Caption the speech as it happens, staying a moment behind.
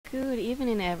Good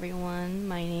evening, everyone.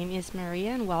 My name is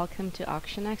Maria, and welcome to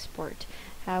Auction Export.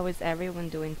 How is everyone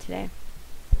doing today?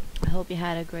 I hope you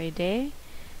had a great day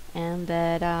and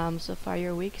that so far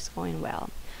your week is going well.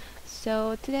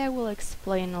 So, today I will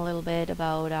explain a little bit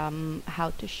about how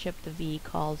to ship the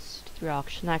vehicles through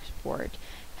Auction Export,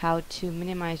 how to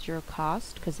minimize your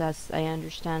cost, because as I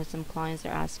understand, some clients are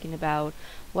asking about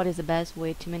what is the best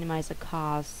way to minimize the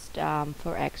cost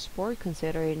for export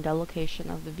considering the location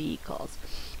of the vehicles.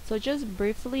 So just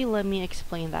briefly, let me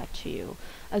explain that to you.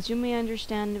 As you may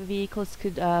understand, vehicles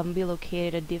could be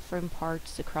located at different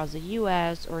parts across the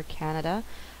US or Canada,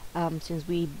 since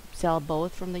we sell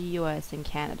both from the US and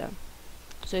Canada.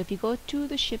 So if you go to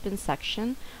the shipping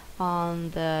section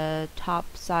on the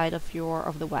top side of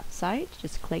the website,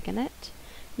 just click on it,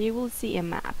 you will see a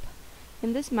map.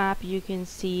 In this map, you can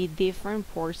see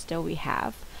different ports that we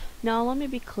have. Now, let me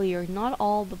be clear, not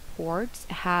all the ports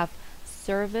have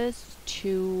service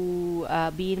to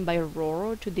being by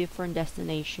Roro to different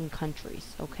destination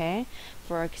countries. Okay,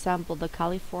 for example, the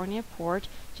California port,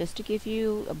 just to give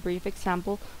you a brief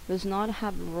example, does not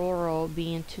have Roro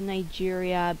being to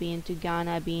Nigeria, being to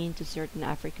Ghana, being to certain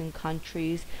African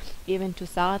countries, even to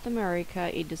South America.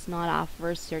 It does not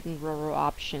offer certain Roro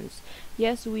options.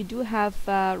 Yes, we do have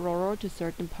Roro to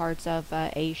certain parts of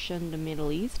Asia and the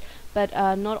Middle East, but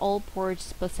not all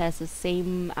ports possess the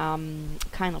same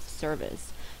kind of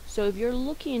service. So if you're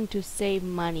looking to save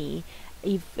money,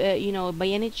 if by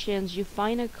any chance you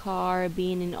find a car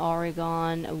being in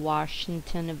Oregon,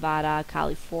 Washington, Nevada,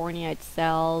 California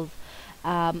itself,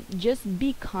 just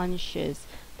be conscious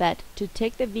that to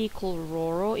take the vehicle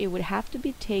Roro, it would have to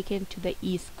be taken to the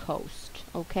East Coast.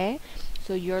 Okay,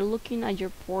 so you're looking at your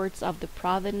ports of the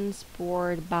Providence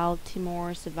Port,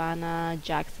 Baltimore, Savannah,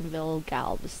 Jacksonville,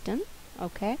 Galveston.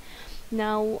 Okay,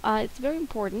 now it's very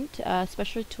important,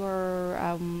 especially to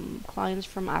our clients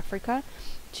from Africa,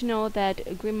 to know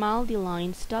that Grimaldi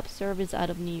Line stopped service out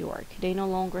of New York. They no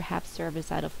longer have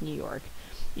service out of New York.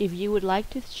 If you would like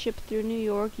to ship through New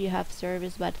York, you have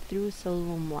service but through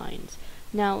Salum Lines.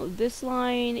 Now, this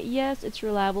line, yes, it's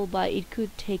reliable, but it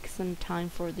could take some time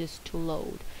for this to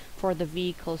load, for the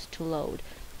vehicles to load.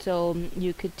 So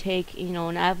you could take,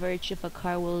 an average if a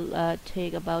car will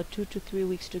take about 2 to 3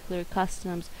 weeks to clear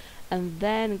customs and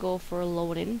then go for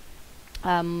loading.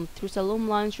 Through Salum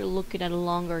Lines, you're looking at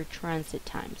longer transit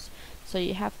times. So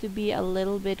you have to be a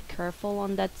little bit careful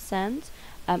on that sense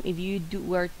if you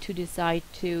were to decide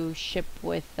to ship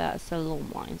with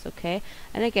Salum Lines, okay?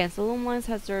 And again, Salum Lines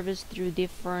has service through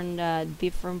different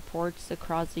ports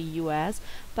across the U.S.,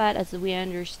 but as we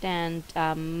understand,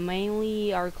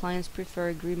 mainly our clients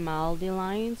prefer Grimaldi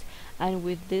Lines, and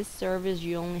with this service,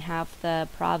 you only have the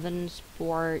Providence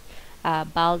Port,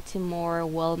 Baltimore,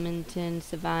 Wilmington,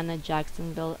 Savannah,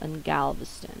 Jacksonville, and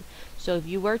Galveston. So if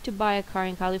you were to buy a car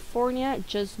in California,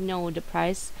 just know the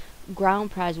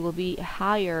ground price will be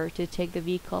higher to take the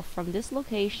vehicle from this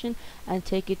location and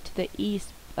take it to the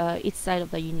east side of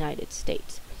the United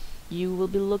States. You will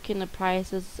be looking at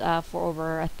prices for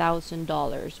over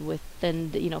 $1,000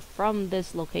 within from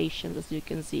this location, as you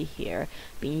can see here,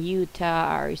 being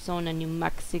Utah, Arizona, New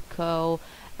Mexico,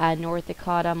 North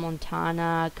Dakota,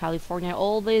 Montana, California,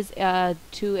 all these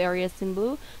two areas in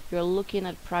blue. You're looking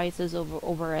at prices over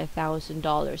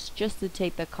 $1,000 just to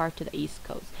take the car to the East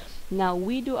Coast. Now,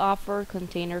 we do offer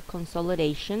container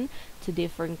consolidation to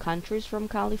different countries from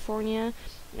California.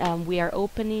 We are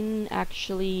opening,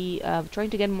 actually, trying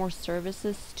to get more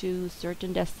services to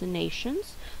certain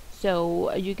destinations.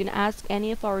 So you can ask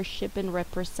any of our shipping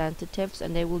representatives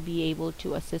and they will be able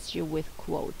to assist you with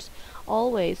quotes.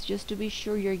 Always, just to be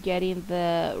sure you're getting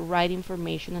the right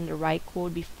information and the right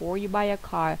quote before you buy a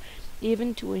car,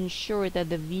 even to ensure that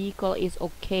the vehicle is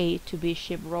okay to be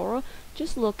shipped Roro,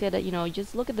 just look at it,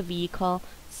 just look at the vehicle,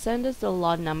 send us the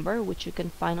lot number, which you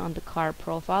can find on the car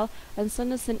profile, and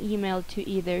send us an email to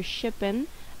either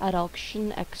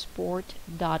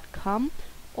shipping@auctionexport.com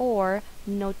or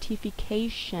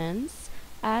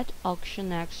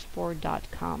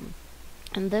notifications@auctionexport.com.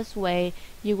 And this way,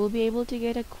 you will be able to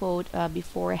get a quote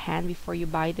beforehand before you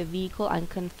buy the vehicle and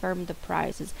confirm the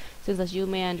prices. Since, as you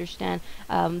may understand,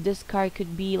 this car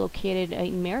could be located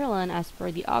in Maryland as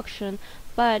per the auction,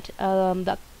 but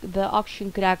the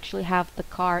auction could actually have the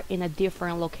car in a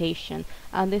different location.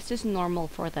 And this is normal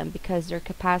for them because their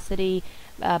capacity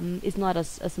is not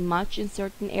as much in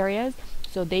certain areas.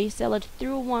 So they sell it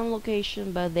through one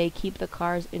location, but they keep the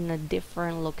cars in a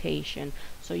different location.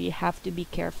 So you have to be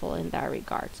careful in that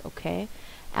regards, okay?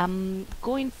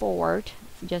 Going forward,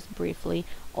 just briefly,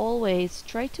 always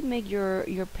try to make your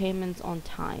payments on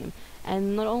time.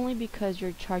 And not only because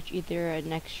you're charged either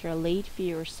an extra late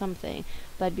fee or something,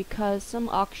 but because some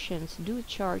auctions do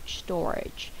charge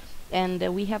storage. And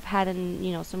we have had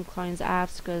some clients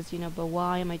ask us, but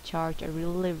why am I charged a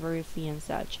delivery fee and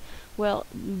such? Well,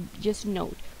 just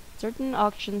note, certain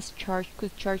auctions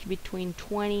could charge between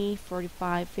 20,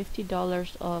 45,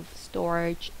 $50 of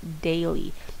storage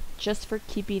daily, just for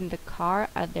keeping the car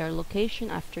at their location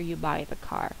after you buy the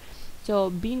car. So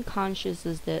being conscious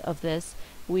of this,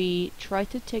 we try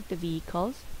to take the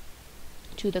vehicles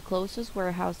to the closest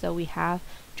warehouse that we have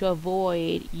to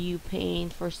avoid you paying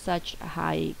for such a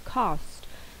high cost.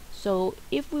 So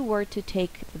if we were to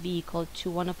take the vehicle to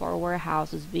one of our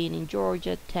warehouses, being in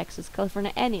Georgia, Texas,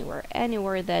 California,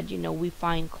 anywhere that we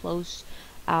find close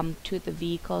to the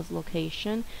vehicle's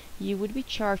location, you would be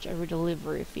charged a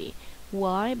delivery fee.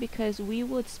 Why? Because we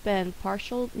would spend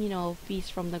partial, fees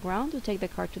from the ground to take the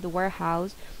car to the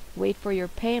warehouse, wait for your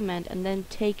payment, and then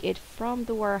take it from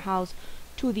the warehouse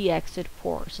to the exit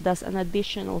port. So that's an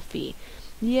additional fee.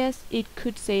 Yes, it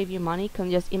could save you money.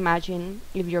 Can just imagine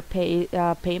if your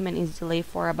payment is delayed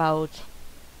for about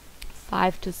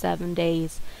 5 to 7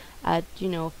 days at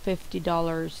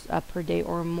 $50 per day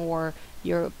or more.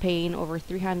 You're paying over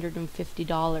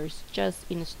 $350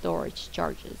 just in storage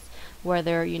charges.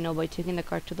 Whether by taking the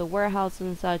car to the warehouse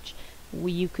and such,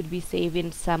 you could be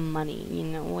saving some money.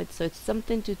 So it's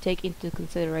something to take into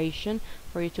consideration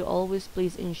for you to always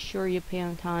please ensure you pay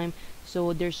on time,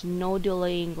 so there's no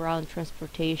delay in ground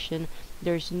transportation.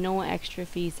 There's no extra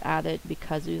fees added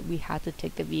because we had to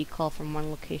take the vehicle from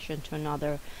one location to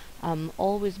another.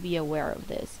 Always be aware of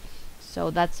this. So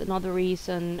that's another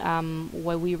reason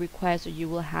why we request that you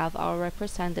will have our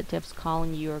representatives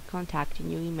calling you or contacting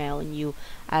you, emailing you,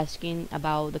 asking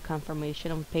about the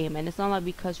confirmation of payment. It's not like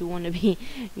because we want to be,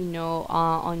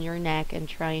 on your neck and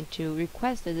trying to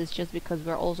request it. It's just because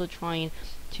we're also trying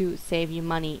to save you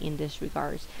money in this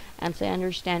regards. And so I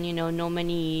understand, no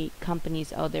many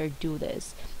companies out there do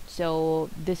this. So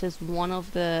this is one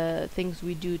of the things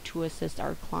we do to assist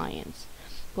our clients.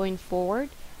 Going forward,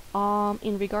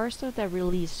 in regards to the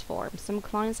release form, some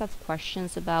clients have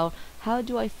questions about how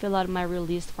do I fill out my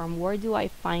release form, where do I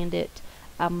find it,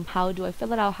 how do I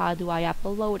fill it out, how do I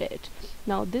upload it.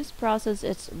 Now this process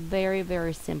is very,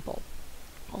 very simple.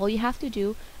 All you have to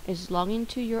do is log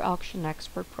into your Auction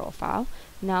Expert profile.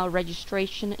 Now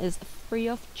registration is free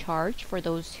of charge for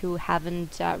those who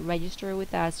haven't registered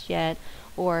with us yet,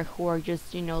 or who are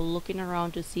just looking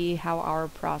around to see how our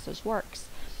process works.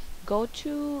 Go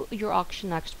to your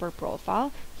Auction Expert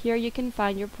profile. Here you can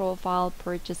find your profile,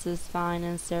 purchases,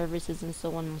 finance, services, and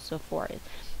so on and so forth.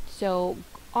 So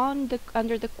under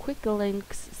the quick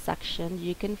links section,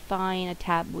 you can find a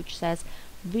tab which says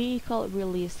vehicle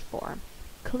release form.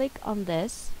 Click on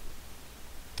this.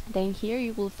 Then here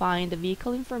you will find the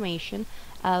vehicle information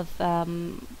of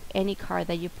any car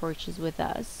that you purchase with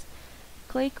us.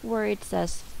 Click where it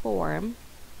says form,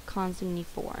 consignee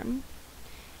form.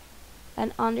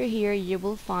 And under here you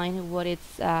will find what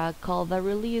it's called the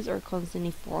release or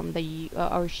consignee form that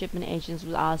our shipment agents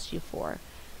will ask you for.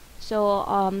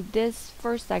 So this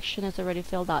first section is already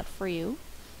filled out for you.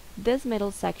 This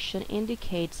middle section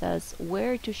indicates us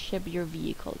where to ship your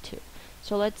vehicle to.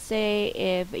 So let's say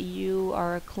if you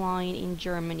are a client in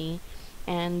Germany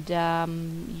and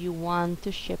you want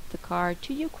to ship the car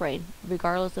to Ukraine,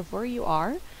 regardless of where you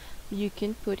are, you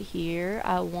can put here,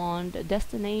 I want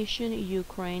destination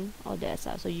Ukraine,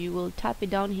 Odessa. So you will tap it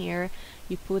down here,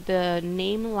 you put the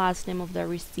name and last name of the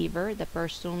receiver, the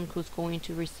person who's going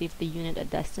to receive the unit at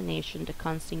destination, the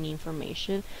consignee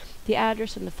information, the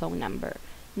address, and the phone number.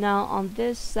 Now on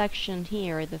this section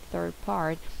here, the third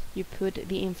part, you put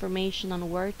the information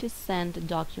on where to send the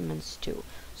documents to.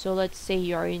 So let's say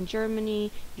you are in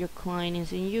Germany, your client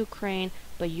is in Ukraine,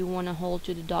 but you want to hold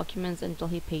to the documents until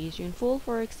he pays you in full.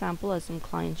 For example, as some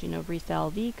clients resell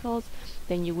vehicles,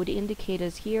 then you would indicate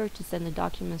us here to send the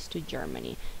documents to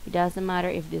Germany. It doesn't matter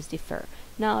if this differ.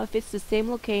 Now if it's the same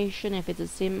location, if it's the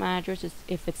same address,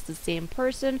 if it's the same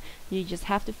person, you just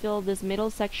have to fill this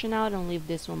middle section out and leave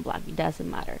this one blank. It doesn't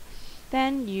matter.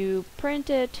 Then you print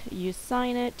it, you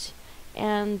sign it,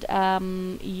 and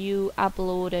you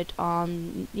upload it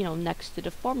on next to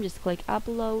the form. Just click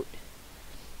upload,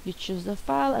 you choose the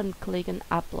file and click on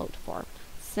upload form.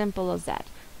 Simple as that.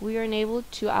 We are enabled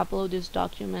to upload these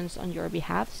documents on your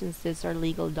behalf since these are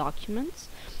legal documents.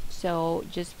 So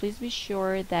just please be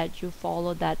sure that you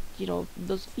follow that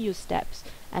those few steps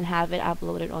and have it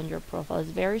uploaded on your profile. It's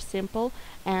very simple,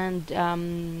 and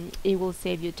it will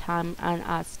save you time and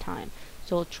us time.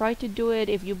 So try to do it.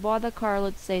 If you bought the car,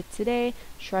 let's say today,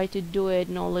 try to do it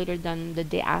no later than the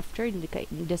day after, in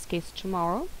this case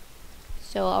tomorrow,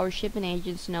 So our shipping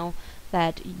agents know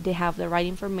that they have the right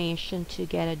information to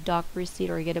get a dock receipt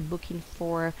or get a booking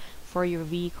for your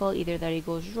vehicle, either that it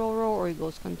goes Roro or it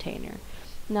goes container.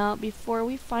 Now, before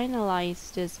we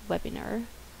finalize this webinar,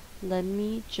 let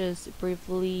me just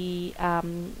briefly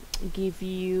give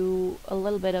you a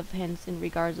little bit of hints in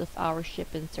regards of our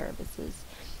shipping services.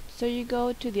 So you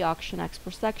go to the Auction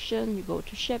Expert section, you go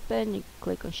to shipping, you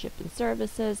click on shipping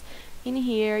services. In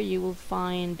here you will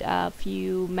find a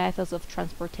few methods of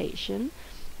transportation.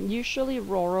 Usually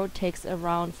Roro takes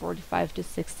around 45 to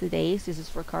 60 days. This is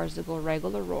for cars that go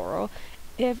regular Roro.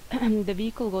 If the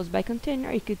vehicle goes by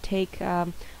container, it could take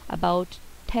about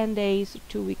 10 days,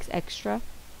 2 weeks extra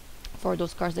for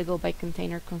those cars that go by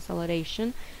container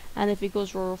consolidation. And if it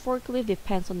goes Roro forklift,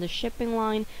 depends on the shipping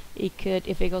line. It could,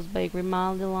 if it goes by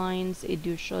Grimaldi lines,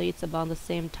 it's about the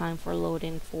same time for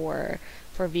loading for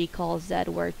vehicles that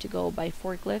were to go by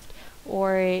forklift,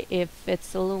 or if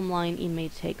it's a loom line, it may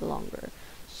take longer.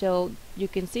 So you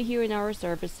can see here in our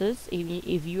services,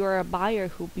 if you are a buyer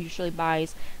who usually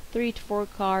buys 3 to 4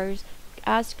 cars,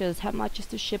 ask us how much is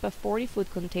to ship a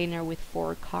 40-foot container with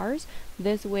 4 cars.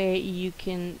 This way you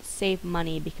can save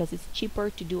money because it's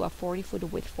cheaper to do a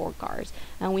 40-foot with 4 cars.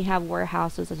 And we have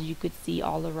warehouses, as you could see,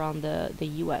 all around the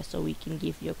US, so we can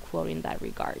give you a quote in that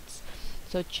regards.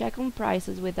 So check on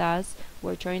prices with us.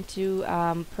 We're trying to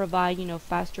provide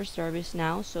faster service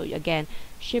now. So again,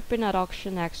 shipping at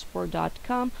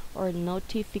auctionexport.com or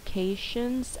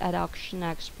notifications at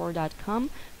auctionexport.com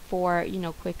for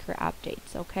quicker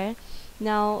updates. Okay.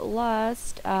 Now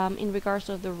last, in regards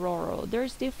of the Roro,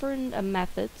 there's different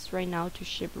methods right now to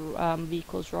ship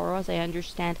vehicles Roro. As I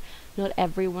understand, not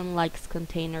everyone likes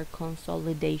container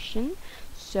consolidation.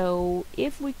 So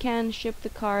if we can ship the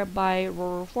car by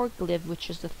Roro forklift, which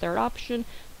is the third option,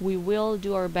 we will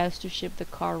do our best to ship the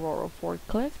car Roro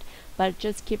forklift. But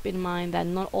just keep in mind that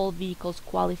not all vehicles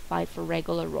qualify for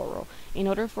regular Roro. In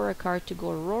order for a car to go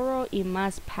Roro, it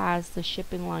must pass the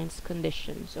shipping line's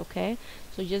conditions, okay?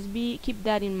 So just keep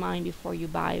that in mind before you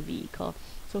buy a vehicle.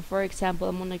 So for example,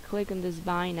 I'm going to click on this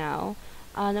buy now,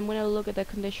 and I'm going to look at the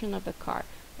condition of the car.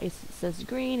 It says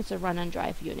green, it's a run and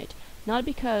drive unit. Not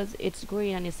because it's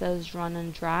green and it says run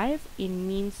and drive, it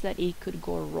means that it could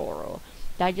go Roro.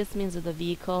 That just means that the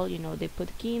vehicle, they put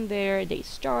the key in there, they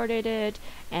started it,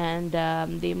 and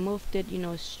they moved it,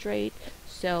 straight.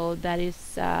 So that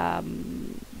is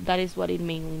what it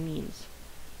mainly means.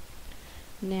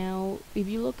 Now, if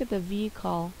you look at the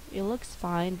vehicle, it looks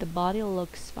fine. The body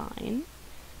looks fine.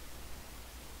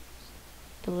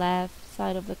 The left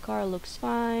side of the car looks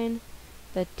fine.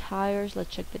 The tires, let's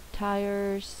check the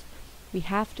tires. We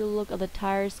have to look at the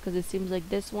tires because it seems like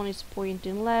this one is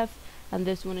pointing left and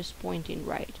this one is pointing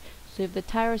right. So if the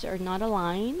tires are not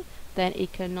aligned, then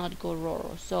it cannot go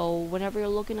Roro. So whenever you're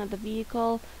looking at the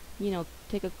vehicle,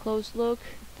 take a close look.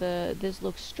 This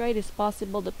looks straight. It's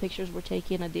possible the pictures were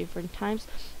taken at different times,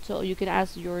 so you can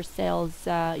ask your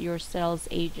sales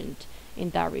agent in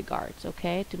that regards,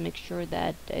 okay, to make sure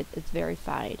that it's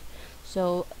verified.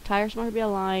 So tires must be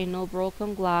aligned, no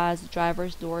broken glass,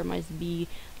 driver's door must be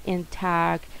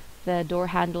intact, the door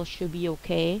handle should be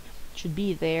okay, should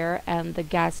be there, and the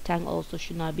gas tank also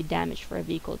should not be damaged for a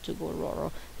vehicle to go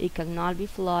Roro. It cannot be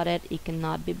flooded, it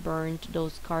cannot be burned.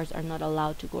 Those cars are not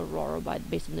allowed to go Roro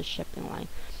based on the shipping line.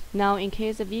 Now, in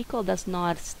case the vehicle does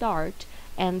not start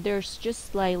and there's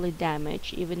just slightly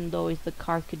damage, even though if the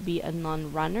car could be a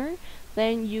non-runner,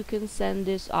 then you can send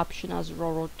this option as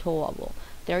Roro towable.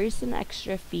 There is an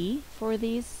extra fee for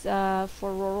these for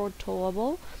Roro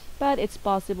towable, but it's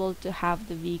possible to have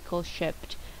the vehicle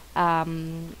shipped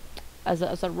as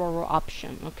a Roro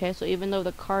option. Okay, so even though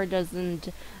the car is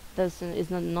not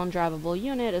a non-drivable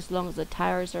unit, as long as the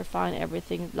tires are fine,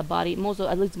 everything, the body,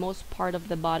 at least most part of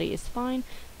the body is fine,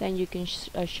 then you can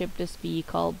ship this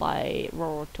vehicle by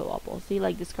Roro towable. See,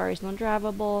 like this car is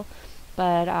non-drivable,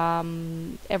 but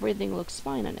everything looks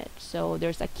fine on it. So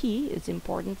there's a key. It's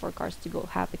important for cars to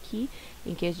have a key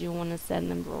in case you want to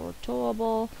send them Roro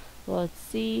towable. Let's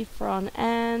see, front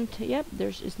end, yep,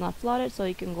 it's not flooded, so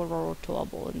you can go Roro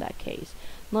towable in that case.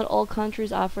 Not all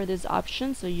countries offer this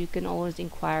option, so you can always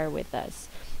inquire with us.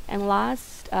 And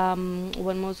last,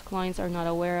 what most clients are not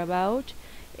aware about,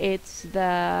 it's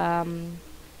the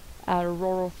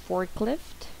Roro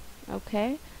forklift.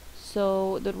 Okay,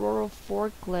 so the Roro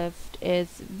forklift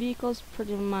is vehicles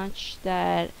pretty much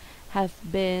that have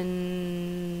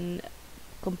been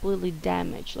completely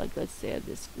damaged. Like let's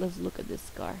look at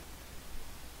this car.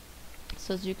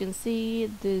 So as you can see,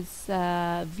 this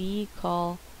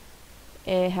vehicle,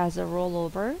 it has a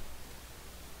rollover.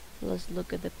 Let's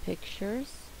look at the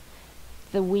pictures.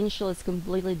 the windshield is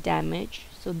completely damaged,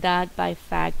 so that by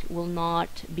fact will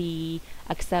not be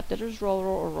accepted as RoRo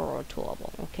or RoRo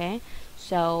toolable. Okay,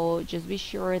 so just be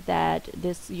sure that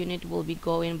this unit will be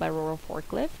going by RoRo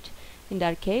forklift. In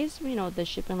that case, the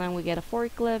shipping line will get a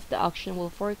forklift, the auction will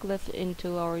forklift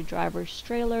into our driver's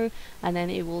trailer, and then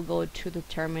it will go to the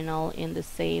terminal in the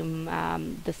same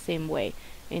way,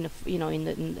 in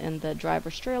the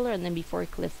driver's trailer, and then be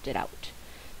forklifted out.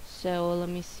 So let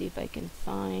me see if I can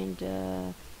find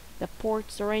the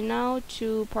ports. So right now,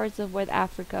 to parts of West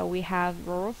Africa, we have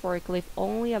RoRo forklift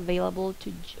only available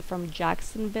from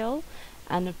Jacksonville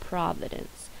and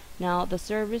Providence. Now the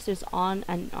service is on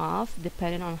and off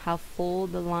depending on how full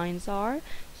the lines are.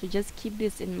 So just keep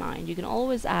this in mind. You can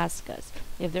always ask us.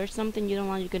 If there's something you don't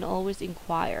want, you can always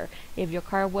inquire. If your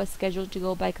car was scheduled to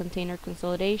go by container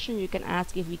consolidation, you can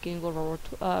ask if we can go RoRo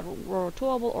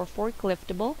towable or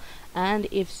forkliftable, and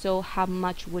if so, how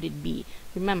much would it be?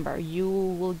 Remember, you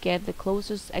will get the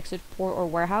closest exit port or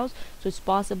warehouse, so it's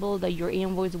possible that your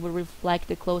invoice will reflect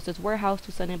the closest warehouse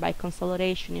to send it by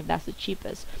consolidation if that's the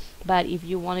cheapest. But if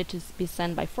you want it to be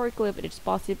sent by forklift, it's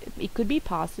possible. It could be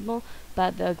possible,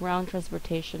 but the ground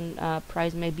transportation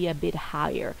price may be a bit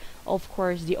higher. Of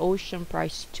course, the ocean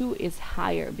price too is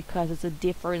higher because it's a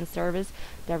different service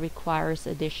that requires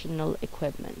additional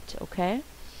equipment. Okay,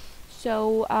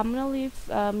 so I'm gonna leave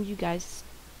you guys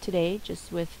today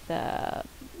just with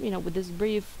with this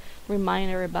brief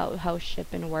reminder about how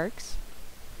shipping works.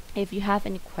 If you have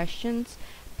any questions,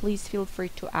 please feel free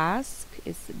to ask.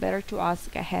 It's better to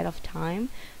ask ahead of time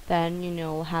than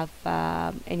have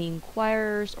any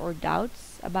inquiries or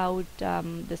doubts about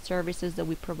the services that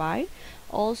we provide.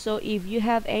 Also, if you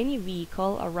have any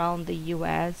vehicle around the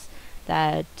US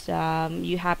that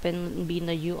you happen being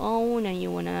that you own and you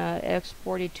want to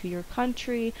export it to your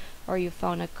country, or you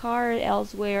found a car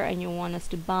elsewhere and you want us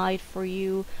to buy it for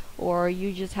you, or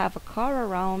you just have a car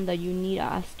around that you need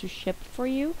us to ship for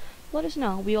you, let us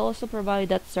know. We also provide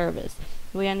that service.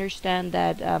 We understand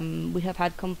that we have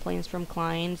had complaints from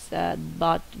clients that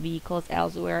bought vehicles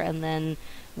elsewhere and then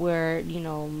were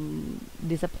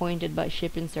disappointed by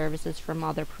shipping services from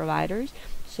other providers.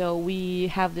 So we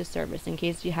have this service. In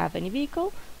case you have any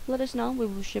vehicle, let us know. We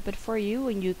will ship it for you,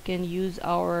 and you can use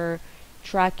our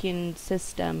tracking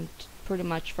system pretty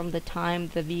much from the time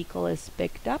the vehicle is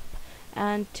picked up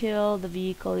until the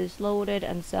vehicle is loaded.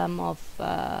 And some of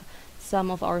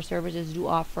our services do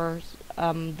offer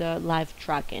the live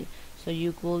tracking, so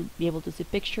you will be able to see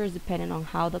pictures depending on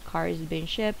how the car is being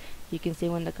shipped. You can see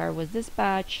when the car was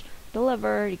dispatched,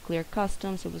 delivered, it cleared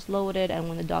customs, it was loaded, and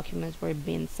when the documents were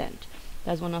being sent.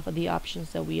 That's one of the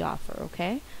options that we offer.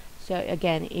 Okay, so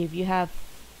again, if you have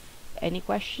any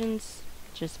questions,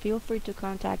 just feel free to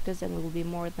contact us and we will be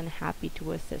more than happy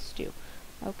to assist you.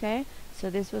 Okay, so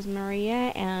this was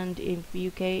Maria, and if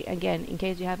you again, in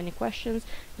case you have any questions,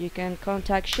 you can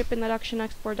contact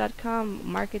shipping@auctionexport.com,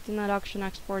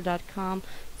 marketing@auctionexport.com,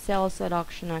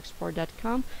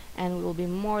 sales@auctionexport.com, and we will be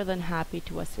more than happy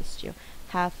to assist you.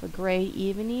 Have a great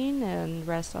evening and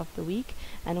rest of the week,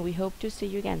 and we hope to see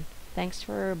you again. Thanks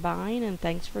for buying and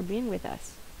thanks for being with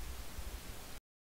us.